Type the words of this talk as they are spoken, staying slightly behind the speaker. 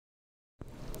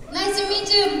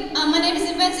konnichiwa. My name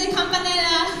is misty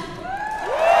Campanella.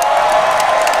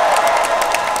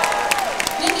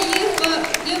 Maybe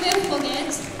you will forget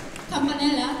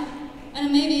Campanella,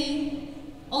 and maybe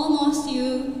almost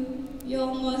you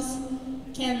almost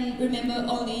can remember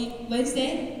only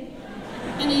Wednesday,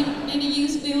 and maybe you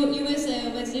will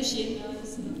say Wednesday shit or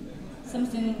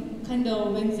something kind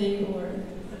of Wednesday or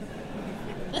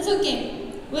that's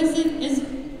okay. Wednesday is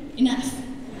enough.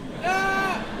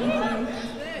 Thank you.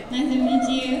 Nice to meet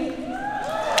you.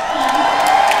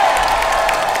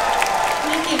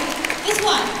 Thank you. Guess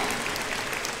what?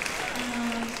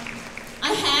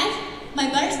 I had my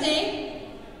birthday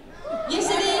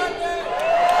yesterday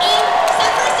in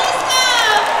San Francisco.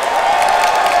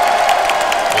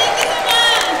 Thank you so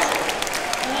much.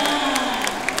 Yeah.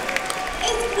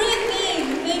 It's a great thing.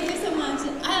 Thank you so much.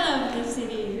 I love this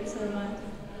city so much.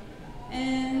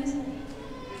 And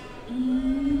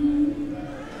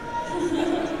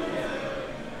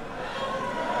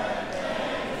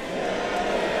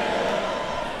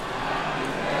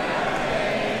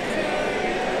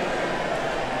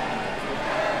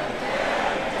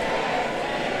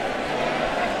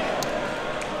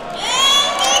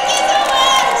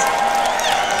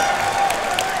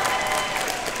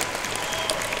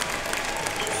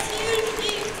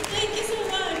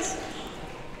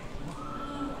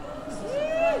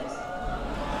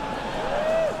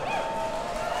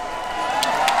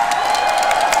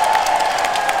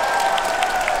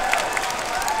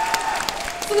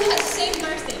who has the same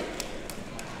birthday?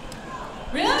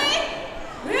 Really?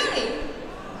 Really?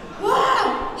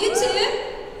 Wow! You too?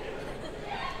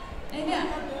 And yeah,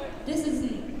 this is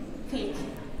cake.